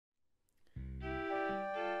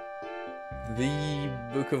The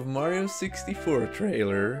Book of Mario 64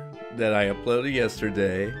 trailer that I uploaded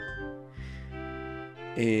yesterday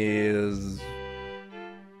is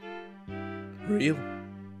real.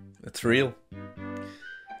 It's real.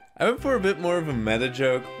 I went for a bit more of a meta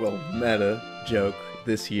joke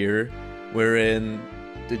this year, wherein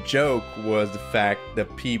the joke was the fact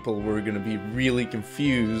that people were gonna be really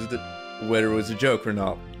confused whether it was a joke or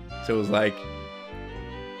not. So it was like,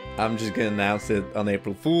 I'm just gonna announce it on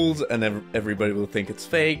April Fool's and everybody will think it's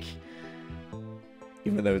fake,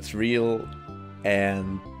 even though it's real.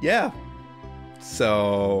 And yeah,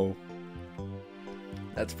 so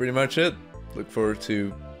that's pretty much it. Look forward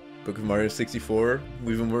to Book of Mario 64.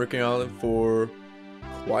 We've been working on it for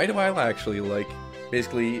quite a while actually, like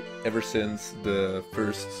basically ever since the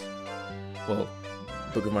first, well,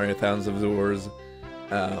 Book of Mario Thousands of Doors,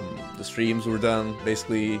 the streams were done.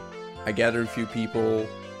 Basically, I gathered a few people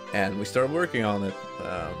and we started working on it.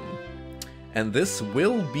 And this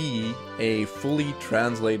will be a fully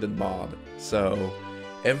translated mod. So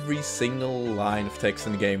every single line of text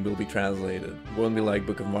in the game will be translated. It won't be like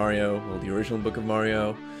Book of Mario, well, the original Book of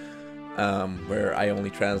Mario, where I only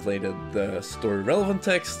translated the story relevant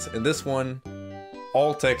text. In this one,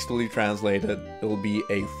 all text will be translated. It will be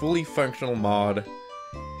a fully functional mod.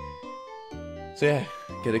 So yeah,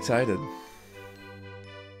 get excited.